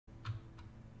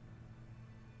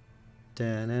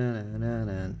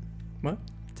Da-na-na-na-na. What?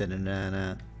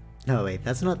 Da-na-na-na. No, wait,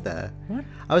 that's not the... What?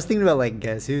 I was thinking about, like,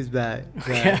 guess who's back?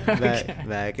 Back, Okay.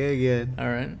 back again. All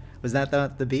right. Was that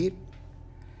the beat?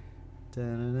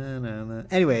 Da-na-na-na-na.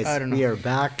 Anyways, I don't know. we are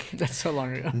back. That's so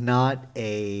long ago. Not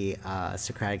a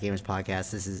Socratic Gamers podcast.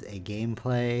 This is a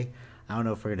gameplay. I don't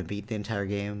know if we're going to beat the entire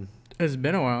game. It's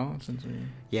been a while since we...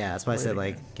 Yeah, that's why I said,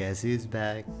 Played like, guess who's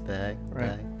back, back,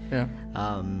 Right. back.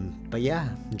 Yeah. But yeah,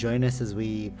 join us as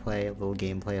we play a little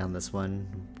gameplay on this one.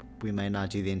 We might not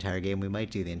do the entire game. We might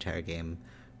do the entire game.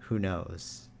 Who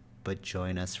knows? But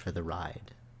join us for the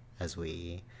ride as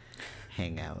we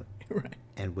hang out. Right.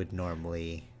 And would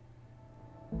normally...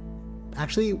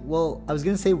 Actually, well, I was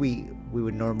going to say we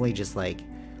would normally just, like,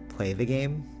 play the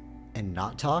game and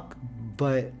not talk.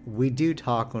 But we do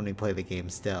talk when we play the game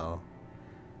still.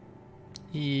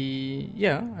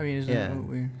 Yeah. I mean, isn't Yeah. that what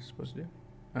we're supposed to do?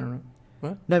 I don't know.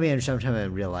 What? No, I mean, I'm talking about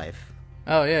in real life.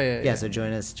 Oh, yeah. Yeah, so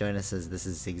join us as this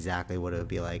is exactly what it would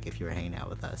be like if you were hanging out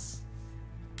with us.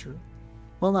 True.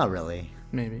 Well, not really.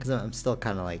 Maybe. Because I'm still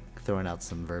kind of like throwing out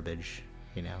some verbiage,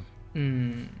 you know.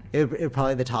 Mm. It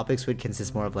probably, the topics would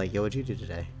consist more of like, yo, what'd you do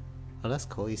today? Oh, that's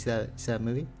cool. You see that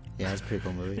movie? Yeah, it's a pretty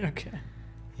cool movie. Okay.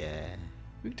 Yeah.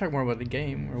 We can talk more about the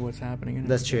game or what's happening. And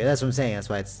That's true. everything. That's what I'm saying. That's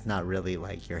why it's not really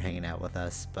like you're hanging out with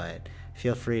us, but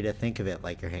feel free to think of it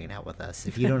like you're hanging out with us.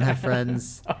 If you don't have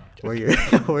friends, or your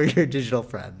digital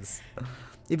friends.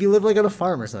 If you live like on a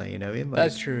farm or something, you know what I mean? Like,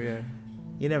 That's true, yeah.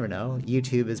 you never know.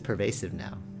 YouTube is pervasive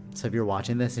now. So if you're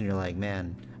watching this and you're like,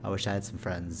 man, I wish I had some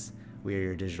friends. We are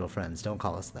your digital friends. Don't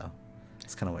call us though.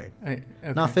 It's kind of weird.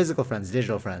 Okay. Not physical friends,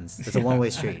 digital friends. It's a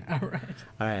one-way street. All right.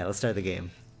 All right, let's start the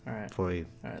game. All right. Before we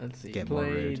All right, let's see. get more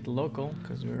rude. Played local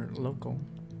because we're local.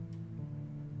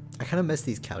 I kind of miss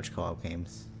these couch co-op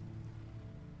games.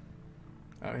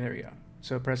 Oh, here we go.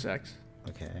 So press X.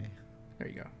 Okay, There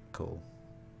you go. cool.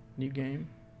 New game.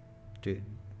 Do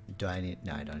I need...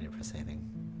 No, I don't need to press anything.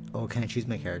 Oh, can I choose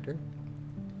my character?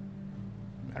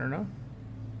 I don't know.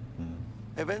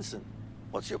 Hey, Vincent,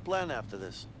 what's your plan after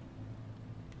this?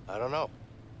 I don't know.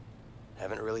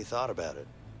 Haven't really thought about it.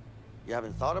 You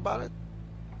haven't thought about it?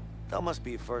 That must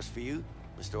be a first for you,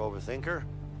 Mr. Overthinker.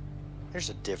 There's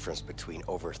a difference between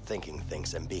overthinking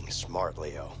things and being smart,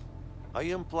 Leo. Are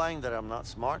you implying that I'm not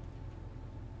smart?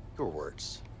 Your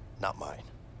words, not mine.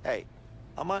 Hey,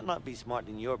 I might not be smart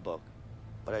in your book,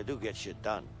 but I do get shit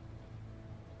done.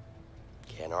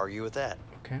 Can't argue with that.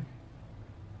 Okay.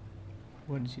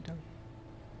 What has he done?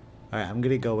 All right, I'm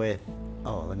gonna go with...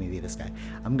 Oh, let me be this guy.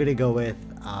 I'm gonna go with...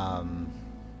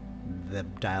 The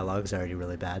dialogue's already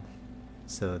really bad.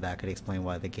 So that could explain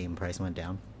why the game price went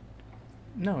down,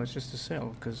 No, it's just a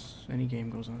sale because any game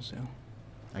goes on sale.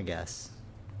 I guess.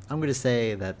 I'm gonna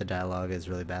say that the dialogue is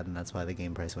really bad and that's why the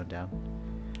game price went down.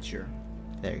 Sure.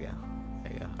 There you go.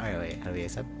 There you go. All right, wait. How do we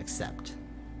accept? Accept.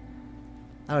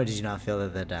 Oh, did you not feel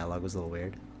that the dialogue was a little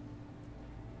weird?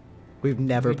 We've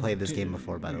never played this game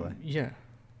before, by the way. Yeah.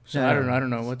 So No, I don't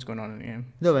know what's going on in the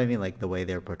game. No, but I mean like the way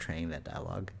they're portraying that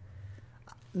dialogue.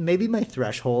 Maybe my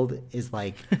threshold is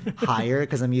like higher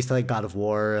because I'm used to like God of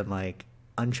War and like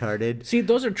Uncharted. See,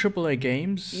 those are AAA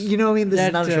games. You know what I mean? This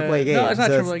is not a AAA game. No, it's not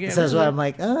so AAA game. So that's why I'm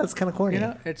like, oh, that's kind of corny. You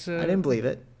know, it's I didn't believe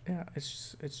it. Yeah,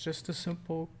 it's just a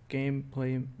simple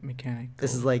gameplay mechanic.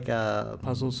 This is like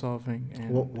puzzle solving and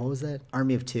what was that?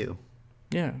 Army of Two.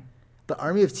 yeah. But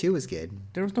Army of Two was good.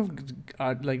 There was no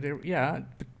like there yeah,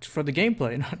 but for the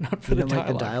gameplay, not for You the didn't like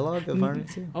dialogue. the dialogue of Army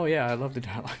of Two? Oh yeah, I love the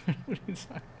dialogue.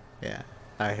 Yeah.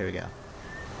 All right, here we go.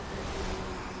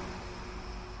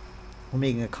 We're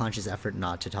making a conscious effort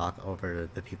not to talk over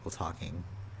the people talking,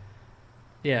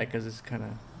 Yeah, because it's kind of.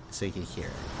 so you can hear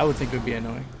it. I would think it would be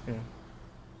annoying. Yeah.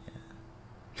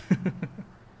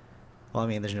 Well, I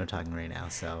mean, there's no talking right now,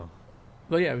 so.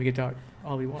 Well, yeah, we could talk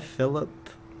all we want. Philip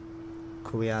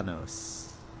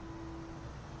Koulianos.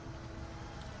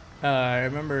 I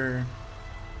remember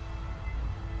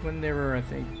when they were, I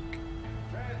think,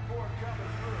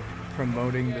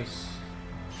 promoting this,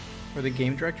 or the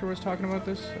game director was talking about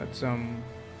this at some.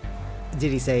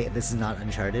 Did he say this is not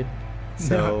Uncharted?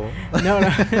 So No.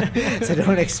 so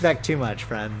don't expect too much,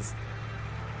 friends.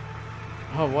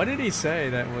 Oh, what did he say?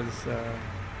 That was.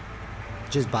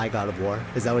 Just buy God of War.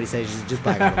 Is that what he said? Just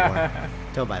buy God of War.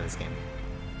 Don't buy this game.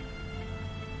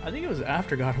 I think it was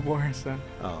after God of War. So.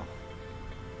 Oh.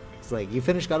 It's like, you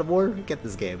finish God of War? Get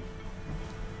this game.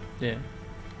 Yeah.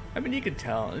 I mean, you could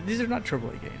tell these are not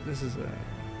AAA games. This is a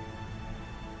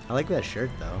I like that shirt,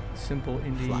 though. simple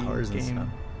indie Flowers and game. stuff.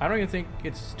 I don't even think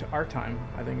it's to our time.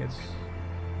 I think it's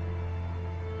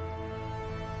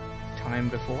time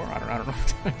before. I don't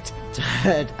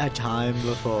know. A time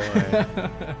before.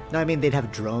 No, I mean, they'd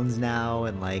have drones now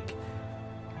and, like,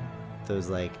 those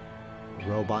like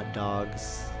robot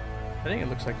dogs. I think it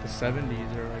looks like the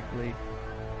 70s or like late.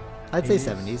 I'd say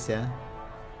 80s. 70s, yeah.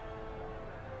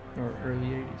 Or early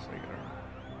 80s, like, I don't know.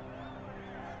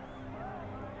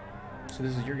 So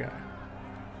this is your guy.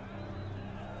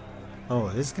 Oh,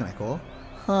 this is kind of cool.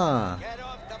 Huh. Get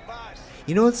off the bus.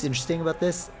 You know what's interesting about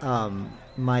this?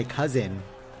 My cousin,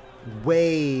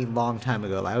 way long time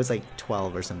ago, I was like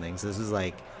 12 or something, so this was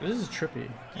like, This is trippy,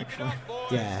 actually.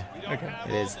 yeah, Okay.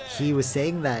 it is. He was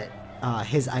saying that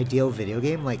his ideal video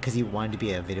game, like, because he wanted to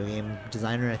be a video game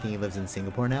designer, I think he lives in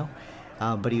Singapore now,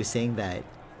 but he was saying that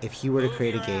if he were to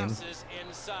create a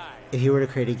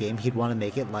game, he'd want to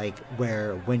make it like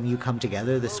where when you come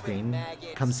together, the screen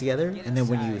comes together, and then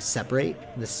when you separate,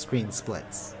 the screen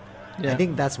splits. Yeah. I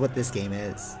think that's what this game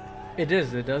is. It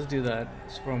is. It does do that,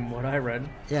 from what I read.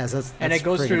 Yeah, so that's And it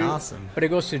goes friggin' through, awesome. but it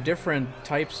goes through different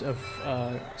types of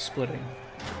splitting.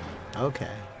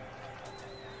 Okay.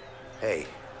 Hey,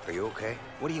 are you okay?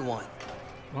 What do you want?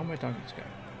 Why am I talking to this guy?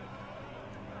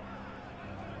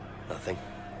 Nothing.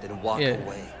 Then walk Yeah.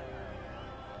 away.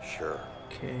 Sure.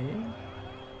 Okay.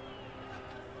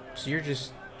 So you're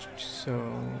just so.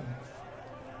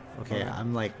 Okay,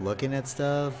 I'm like looking at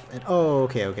stuff, and oh,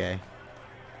 okay.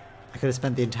 I could have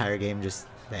spent the entire game just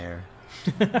there.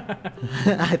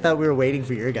 I thought we were waiting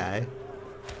for your guy.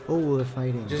 Oh, they're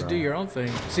fighting. Just bro. do your own thing.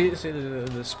 See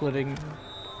the splitting,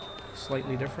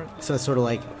 slightly different. So it's sort of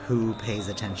like who pays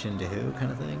attention to who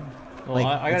kind of thing. Well, Like,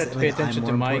 I gotta it's pay like I'm attention to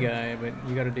more my important? guy, but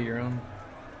you gotta do your own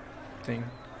thing,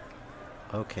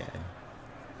 Okay.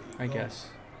 I guess.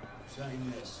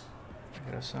 Sign this. I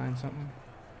gotta sign something.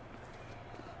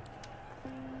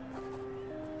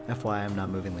 FYI, I'm not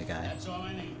moving the guy. That's all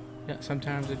I need. Yeah,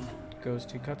 sometimes it goes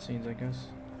to cutscenes, I guess.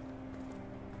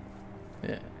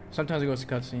 Yeah, sometimes it goes to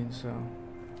cutscenes, so.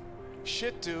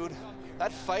 Shit, dude.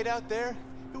 That fight out there,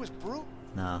 it was brutal.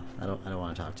 No, I don't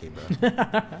want to talk to you,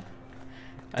 bro.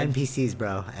 NPCs,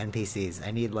 bro. NPCs.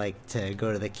 I need like to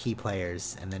go to the key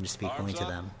players and then just speak only to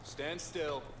them. Stand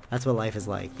still. That's what life is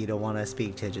like. You don't want to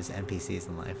speak to just NPCs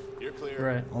in life. You're clear.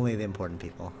 Right. Only the important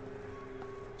people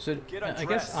So Get I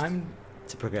guess undressed. I'm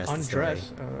to progress the story.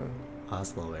 undressed. Oh,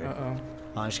 that's a little weird. Uh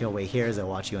I'm just gonna wait here as I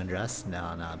watch you undress.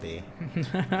 No, B. oh.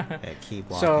 Okay, keep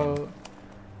walking. So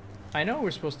I know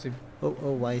we're supposed to oh,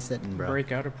 why you sitting, bro?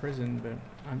 break out of prison, but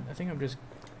I think I'm just Is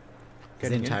the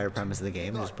getting entire premise of the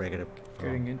game just break it up.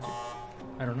 getting into.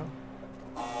 I don't know.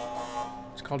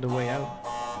 It's called The Way Out.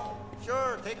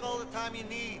 Sure, take all the time you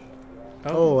need.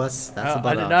 Oh, that's a buttocks.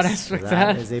 I did not expect that.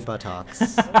 That is a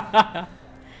buttocks.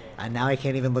 And now I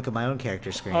can't even look at my own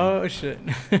character screen. Oh shit.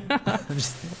 I'm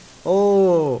just,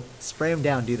 oh, spray him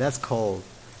down, dude. That's cold.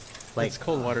 Like It's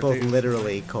cold water, both too.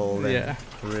 literally cold and Yeah.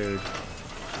 rude.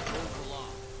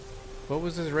 What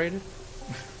was this rated?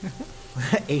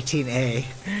 18A.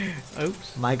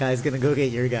 Oops. My guy's gonna go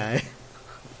get your guy.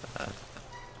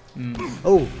 Mm.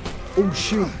 Oh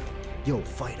shoot. Yo,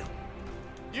 fight him.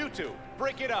 You two,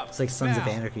 break it up. It's like Sons of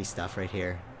Now. Anarchy stuff right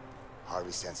here.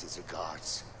 Harvey sends his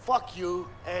regards. Fuck you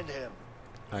and him.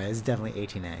 Alright, this is definitely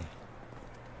 18A.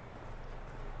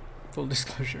 Full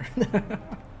disclosure.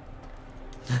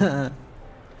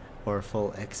 Or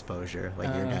full exposure,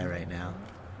 like your guy right now.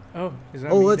 Oh, is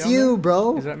that Oh, me it's down you, there?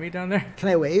 bro. Is that me down there? Can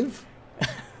I wave?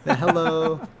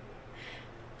 Hello.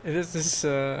 Is this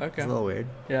okay? It's a little weird.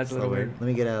 Yeah, it's a little weird. Let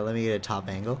me get a top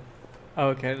angle. Oh,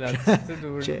 okay, that's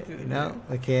No,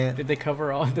 I can't. Did they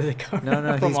cover all? Did they cover?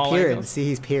 No, from he's all peering. angles? See,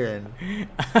 he's peering.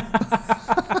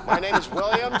 My name is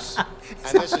Williams,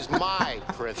 and this is my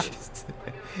prison.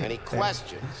 Any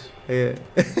questions? Yeah.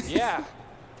 Yeah.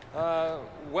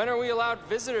 When are we allowed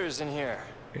visitors in here?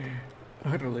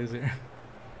 What a loser.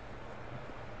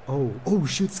 Oh,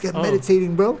 shoot, Skep Oh.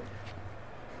 meditating, bro.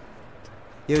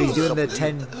 Yo, he's doing the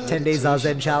 10 days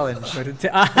Zazen challenge.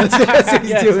 That's what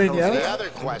he's doing, Any yo. other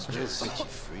questions?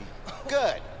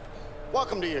 Good.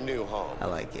 Welcome to your new home. I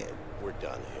like it. We're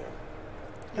done here.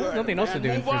 There's nothing else to do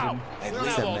in prison.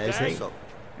 Except meditate.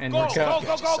 And work out.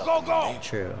 Go.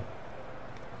 True.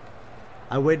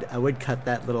 I would cut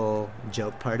that little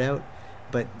joke part out,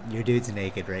 but your dude's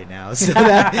naked right now, so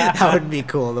that would be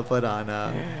cool to put on.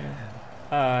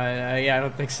 Yeah, I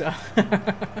don't think so.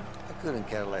 I couldn't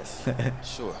care less.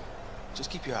 Sure. Just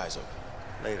keep your eyes open.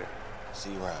 Later.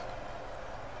 See you around.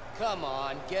 Come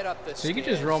on, get up the So you can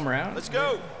just roam around. Let's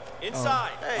go.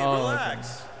 Inside. Hey, Oh,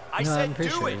 relax. I No, said I'm pretty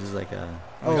do sure it. this is like a.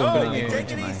 Oh, No, putting you it take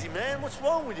into it my- easy, man. What's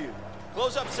wrong with you?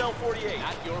 Close up cell 48.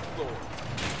 At your floor.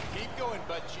 Keep going,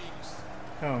 butt cheeks.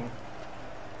 Oh,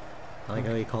 I like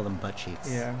how you call them butt cheeks.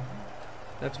 yeah.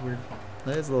 That's weird.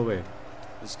 That is a little weird.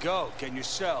 Let's go. Get in your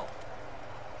cell.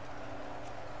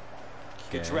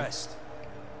 Get Okay. dressed.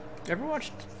 Ever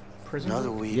watched prison?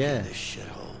 Another week Yeah. in this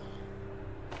shithole.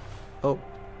 Oh.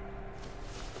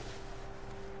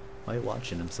 Why are you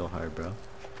watching him so hard, bro?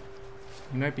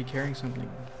 You might be carrying something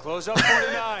Close up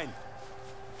 49.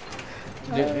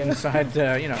 inside,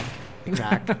 you know.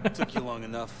 Crack. Took you long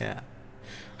enough. Yeah.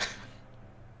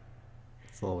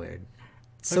 It's a little weird.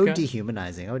 So Okay.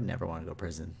 dehumanizing. I would never want to go to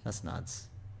prison. That's nuts.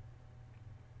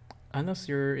 Unless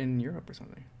you're in Europe or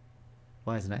something.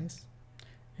 Why is it nice?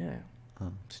 Yeah,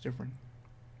 Oh, it's different.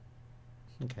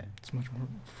 okay. It's much more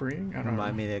freeing. I don't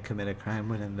Remind know. me to commit a crime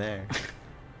when I'm there.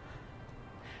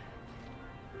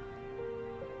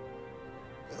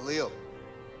 Hey, Leo,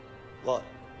 What?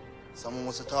 someone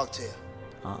wants to talk to you.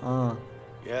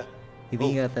 Yeah? You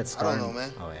think you got that I star? don't know,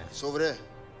 man. Oh, yeah. It's over there.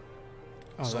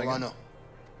 Oh, That's that all I guy. know.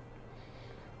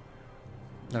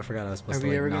 I forgot I was supposed Are to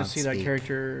we like, ever gonna not see that speak.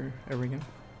 character ever again?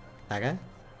 That guy?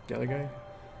 The other guy?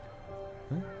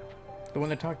 Huh? The one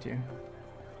that talked to you.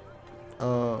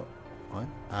 What?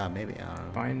 Maybe, I don't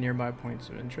know. Find nearby points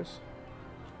of interest.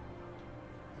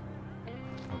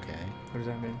 Okay. What does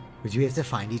that mean? Would you have to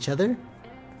find each other?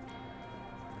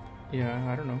 Yeah,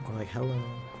 I don't know. Or like, hello?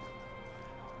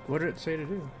 What did it say to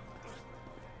do?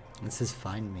 It says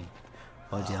find me.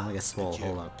 Oh, dude, I'm gonna get swole.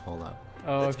 Hold up, hold up.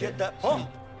 Oh, Let's okay. get that pump.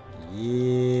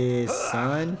 Yeah,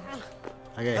 son.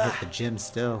 I gotta hit the gym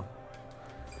still.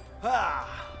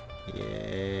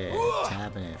 Yeah,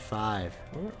 tapping it. 5,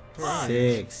 Right.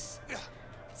 6,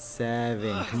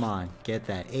 7. Come on, get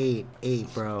that. 8,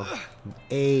 bro.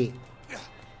 8.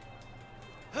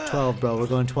 12, bro. We're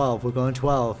going 12. We're going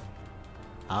 12.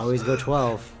 I always go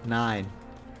 12. 9.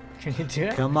 Can you do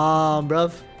it? Come on,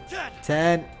 bruv.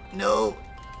 10. No.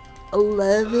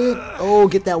 11. Oh,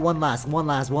 get that one last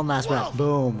rep.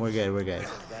 Boom. We're good. We're good.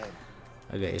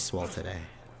 Okay, you're swole today.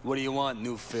 What do you want,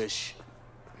 new fish?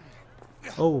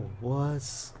 Oh,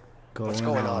 what's going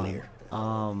on here?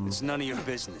 It's none of your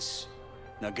business.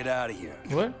 Now get out of here.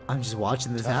 What? I'm just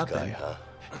watching this Tough happen. guy, huh?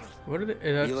 What did it?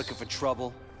 You That's- looking for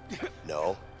trouble?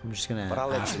 No, I'm just gonna but I'll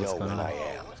let ask you what's know going when I on.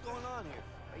 am. What's going on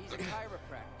here? He's a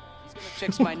chiropractor. He's gonna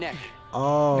fix my neck.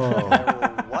 Oh.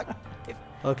 What?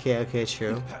 Okay,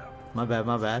 true. My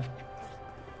bad.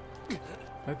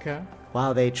 Okay.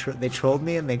 Wow, they trolled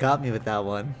me and they got me with that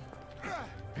one.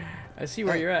 I see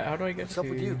where you're at. How do I get What's to up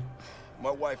with you?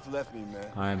 My wife left me, man.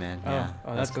 All right, man. Oh, Yeah,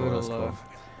 oh, that's a cool. little That's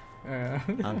cool. I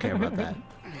don't care about that.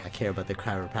 I care about the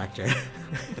chiropractor.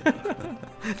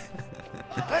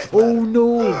 Oh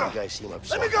no! You guys seem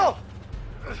upset. Let me go!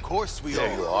 Of course we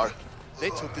There you are. They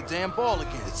took the damn ball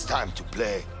again. It's time to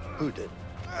play. Who did?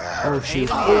 Oh shoot!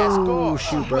 Oh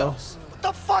shoot, bro! What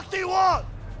the fuck do you want?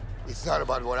 It's not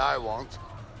about what I want.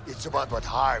 It's about what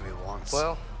Harvey wants.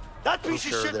 Well, that piece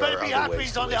of shit better be happy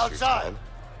he's on the outside.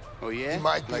 Oh yeah? he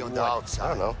might be Like on the what? outside. I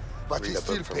don't know. But Read he a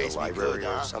still book from the pays me library good,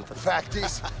 or huh? something. Fact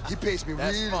is, he pays me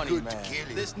That's really funny, good man. to kill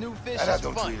you. This new fish and I is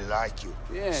don't fun. really like you.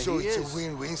 Yeah, so he it's is. a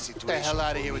win-win situation. Get the hell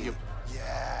out of for here with me. your...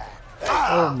 Yeah.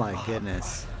 Oh my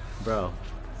goodness, bro!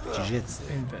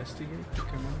 Jiu-jitsu. Investigate the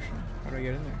commotion. How do I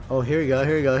get in there? Oh, here we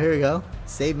go.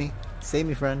 Save me,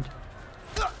 friend.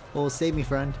 Oh, save me,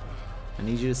 friend. I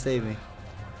need you to save me.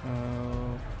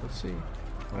 Let's see.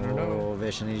 I don't know. Oh,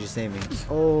 Vish, I need you to save me.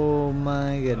 Oh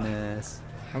my goodness.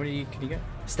 How many can you get?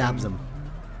 Stabs him.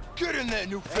 Get in there,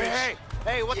 new fish.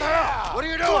 Hey, what the hell? What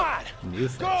are you doing? New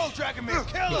fish. Go, Dragon Man,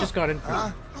 kill He him. just got in.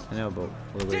 I know, but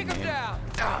what a weird Take him name. down.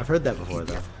 I've heard that before,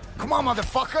 though. Come on,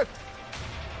 motherfucker.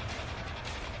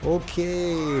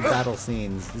 Okay, battle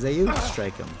scenes. Is that you?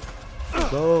 Strike him.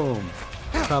 Boom.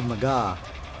 Krav Maga.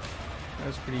 That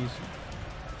was pretty easy.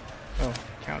 Oh,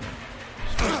 counter.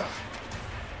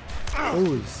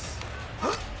 Oos.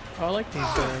 Oh, I like these.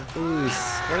 Oos.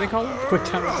 What are they called? Quick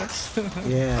time events.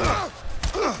 Yeah.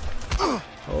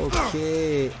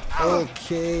 Okay.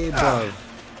 Okay, bruv.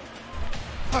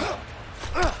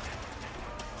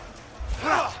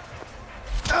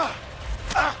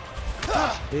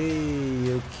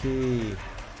 Hey, okay.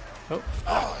 Oh,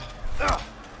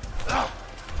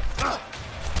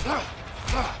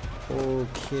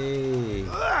 Okay.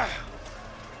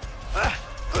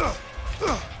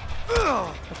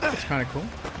 that's kind of cool.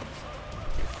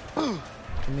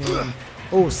 Come in.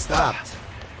 Oh, slapped.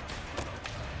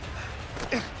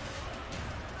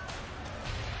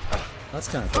 That's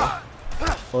kind of cool.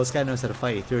 Well, this guy knows how to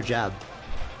fight. He threw a jab.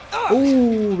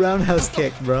 Ooh, roundhouse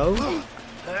kick, bro.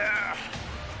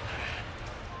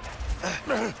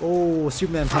 Oh,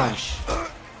 Superman punch.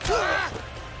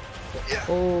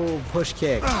 Oh, push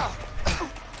kick.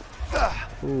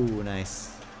 Ooh,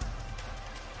 nice.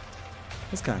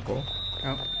 That's kind of cool.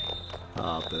 Oh,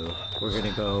 Oh, boo. We're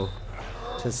gonna go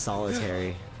to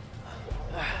solitary.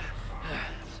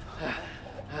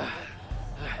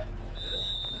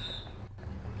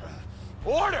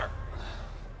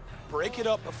 break it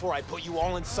up before I put you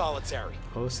all in solitary.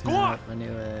 Oh snap, I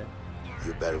knew it.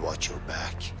 You better watch your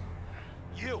back.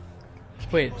 You.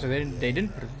 Wait, so they didn't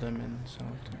put them in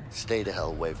solitary. Stay the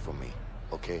hell away from me,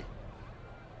 okay?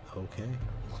 Okay.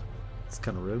 It's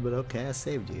kind of rude, but okay, I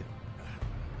saved you.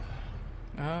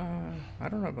 I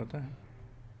don't know about that.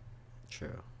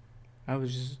 True. I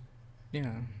was just,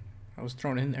 I was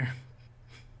thrown in there.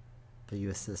 But you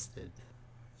assisted.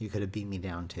 You could have beat me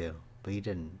down too, but you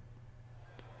didn't.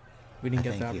 We didn't I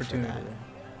get the thank you for opportunity.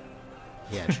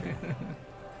 that. Yeah, true.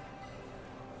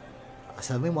 I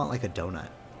suddenly want like a donut.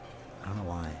 I don't know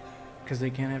why. Because they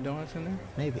can't have donuts in there?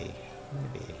 Maybe.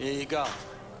 Here you go.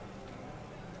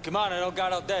 Come on, I don't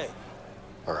got all day.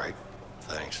 All right,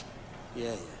 thanks.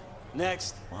 Yeah.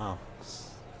 Next. Wow.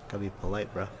 Gotta be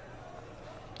polite, bro.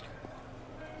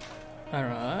 I don't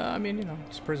know. I mean,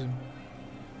 it's prison.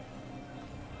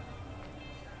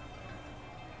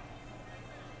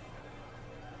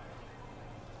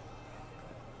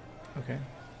 Okay.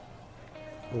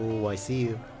 Oh, I see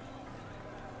you.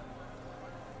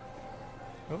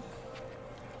 Oh.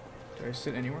 Do I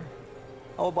sit anywhere?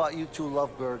 How about you two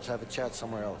lovebirds have a chat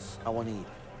somewhere else? I want to eat.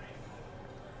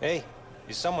 Hey,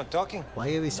 is someone talking? Why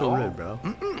are you so rude, bro?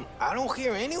 I don't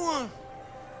hear anyone.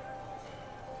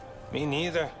 Me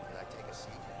neither.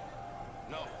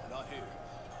 No, not here.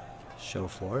 Show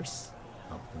force.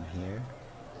 Help them here.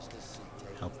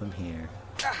 Help them here.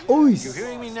 Oh, You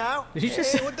hearing me now? Did you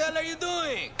just Hey, what the hell are you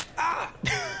doing? Ah!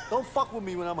 Don't fuck with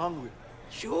me when I'm hungry.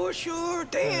 Sure.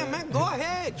 Damn, man. Go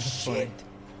ahead. Shit.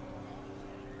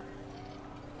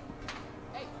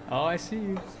 Oh, I see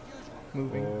you.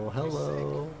 Moving. Oh,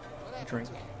 hello. Drink.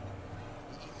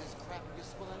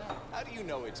 How do you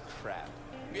know it's crap?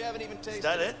 You haven't even tasted Is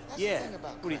that it? Yeah.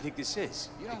 What do you think this is?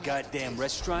 A goddamn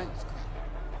restaurant?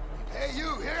 Hey,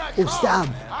 you, here I Oh, come! stab.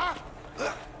 Huh?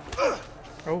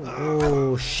 Oh.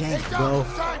 Oh, shank, Take down bro.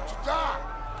 the sign to die!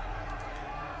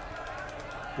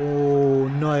 Oh,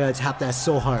 no, I gotta tap that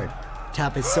so hard.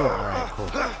 Tap it so hard. Cool.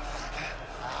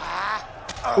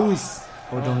 Oh,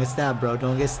 oh, don't get stabbed, bro.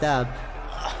 Don't get stabbed.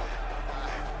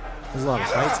 There's a lot of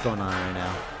fights going on right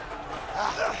now.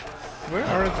 Where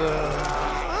are the...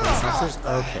 Police officers?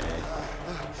 Okay.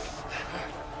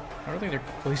 I don't think they're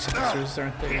police officers,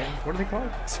 aren't they? What are they called?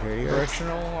 Security guards?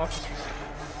 Correctional officers?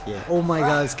 Yeah. Oh my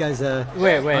god, this guy's a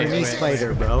Wait,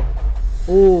 spider, bro.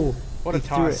 Oh, What a he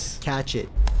threw toss. it. Catch it.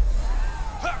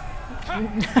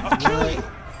 What?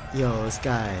 Yo, this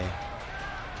guy.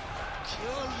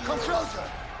 Come closer!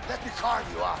 Let me carve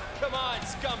you up! Come on,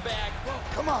 scumbag.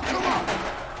 Come on!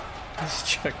 Let's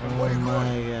check. Oh my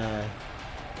god.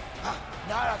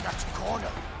 Now I got you cornered.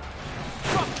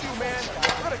 Fuck you, man.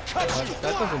 I'm gonna cut you.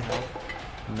 That doesn't help.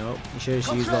 Nope. You should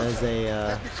have used that as a.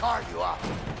 Let me carve you up.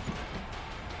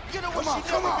 You know what Come on, she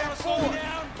come did on. with that phone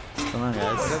down? Come on, Is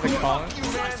guys. that the column? You,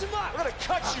 man. I'm gonna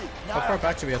cut you. How far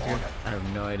back do we have to go? I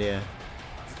have no idea.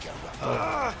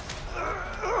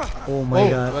 Oh my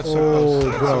god. That's so Oh, close.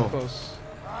 That's bro. so close.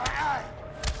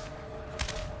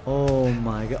 Oh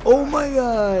my god. Oh my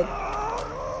god.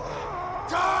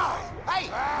 Die! Hey,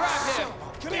 grab him.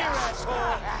 Come here, asshole.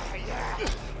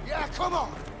 Yeah, come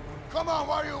on! Come on,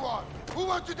 what do you want? Who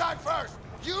wants to die first?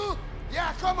 You?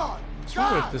 Yeah, come on! What's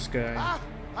wrong with this guy?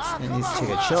 And Come he's on,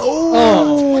 taking a come shot. on.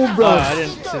 Oh, bro. I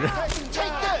didn't see that.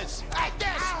 Take this. Like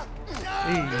this.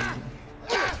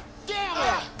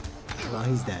 Damn it! Well,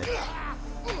 he's dead.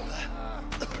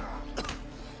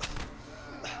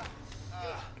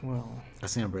 Well,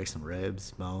 That's gonna break some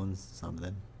ribs, bones,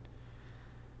 something.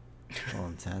 All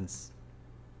intense.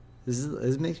 This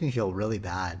makes me feel really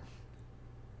bad.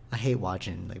 I hate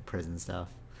watching like prison stuff.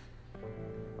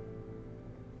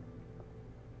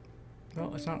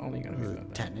 well, it's not only gonna be about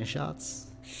that. Tetanus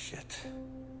shots. Shit.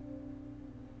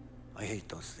 I hate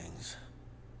those things.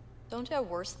 Don't you have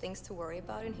worse things to worry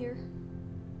about in here?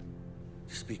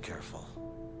 Just be careful.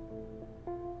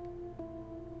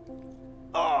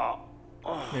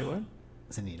 Wait, what?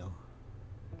 It's a needle.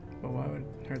 Well, why would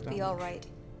it hurt that Be much? all right.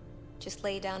 Just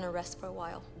lay down and rest for a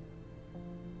while.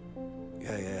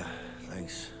 Yeah,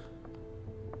 thanks.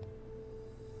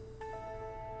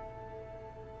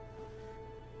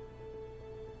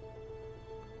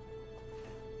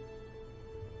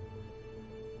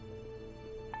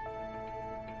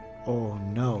 Oh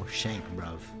no, shank,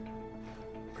 bruv.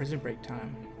 Prison break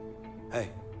time. Hey.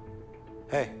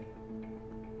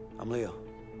 I'm Leo.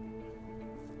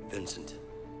 Vincent,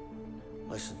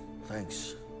 Listen,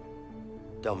 thanks.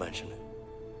 don't mention it.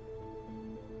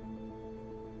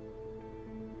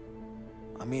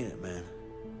 I mean it, man.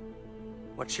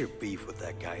 What's your beef with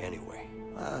that guy anyway?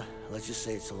 Let's just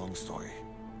say it's a long story.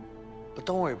 But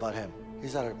don't worry about him.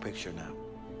 He's out of the picture now.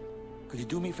 Could you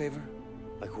do me a favor?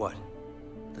 Like what?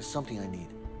 There's something I need.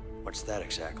 What's that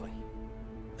exactly?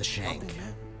 The shank. Nothing,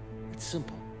 man. It's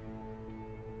simple.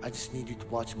 I just need you to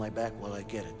watch my back while I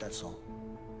get it, that's all.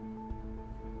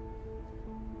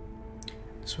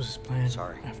 This was his plan.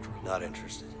 Sorry, after all. not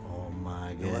interested. Oh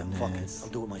my You know what? Fuck it. goodness. I'll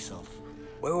do it myself.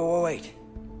 Wait.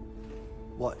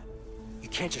 What? You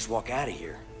can't just walk out of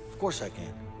here. Of course I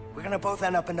can. We're gonna both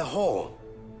end up in the hole.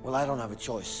 Well, I don't have a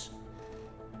choice.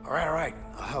 All right.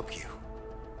 I'll help you.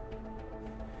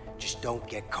 Just don't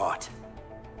get caught.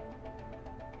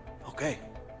 Okay.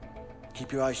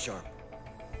 Keep your eyes sharp.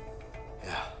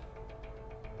 Yeah.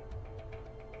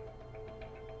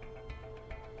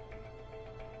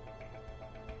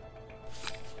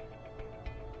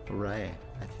 Right.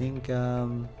 I think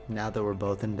now that we're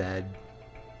both in bed,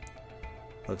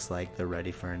 looks like they're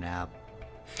ready for a nap.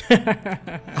 I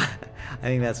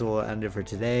think that's what we'll end it for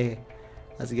today.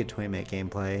 That's a good 20-minute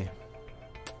gameplay.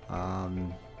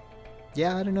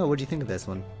 Yeah, I don't know. What do you think of this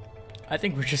one? I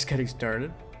think we're just getting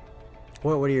started.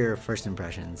 What are your first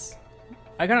impressions?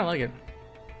 I kind of like it.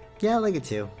 Yeah, I like it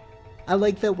too. I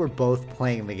like that we're both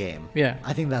playing the game. Yeah.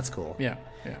 I think that's cool. Yeah.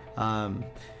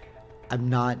 I'm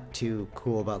not too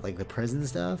cool about like the prison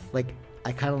stuff. Like,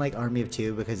 I kind of like Army of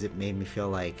Two because it made me feel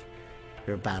like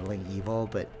you're battling evil,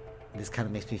 but this kind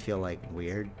of makes me feel like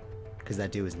weird because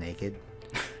that dude was naked.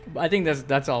 I think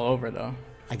that's all over though.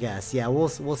 I guess. Yeah, we'll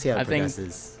see how it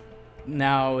progresses.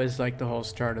 Now is like the whole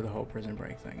start of the whole prison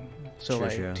break thing. So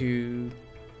True.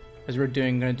 as we're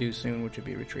gonna do soon, which would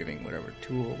be retrieving whatever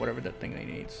tool, whatever that thing they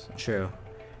need. So. True.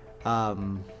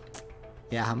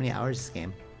 Yeah, how many hours is this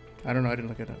game? I don't know. I didn't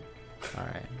look it up. All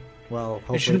right. Well,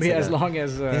 hopefully It shouldn't be like as long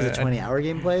as. Is it a 20-hour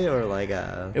gameplay or like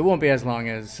a? It won't be as long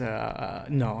as.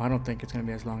 No, I don't think it's gonna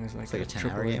be as long as like. It's like a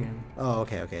 10-hour AAA game. Oh,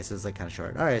 okay. So it's like kind of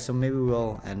short. All right, so maybe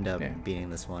we'll end up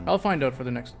beating this one. I'll find out for the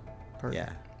next part.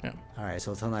 Yeah. Yeah. All right.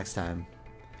 So until next time,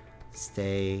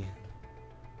 stay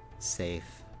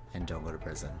safe and don't go to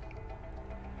prison.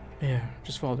 Yeah.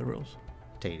 Just follow the rules.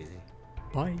 Take it easy.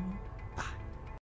 Bye.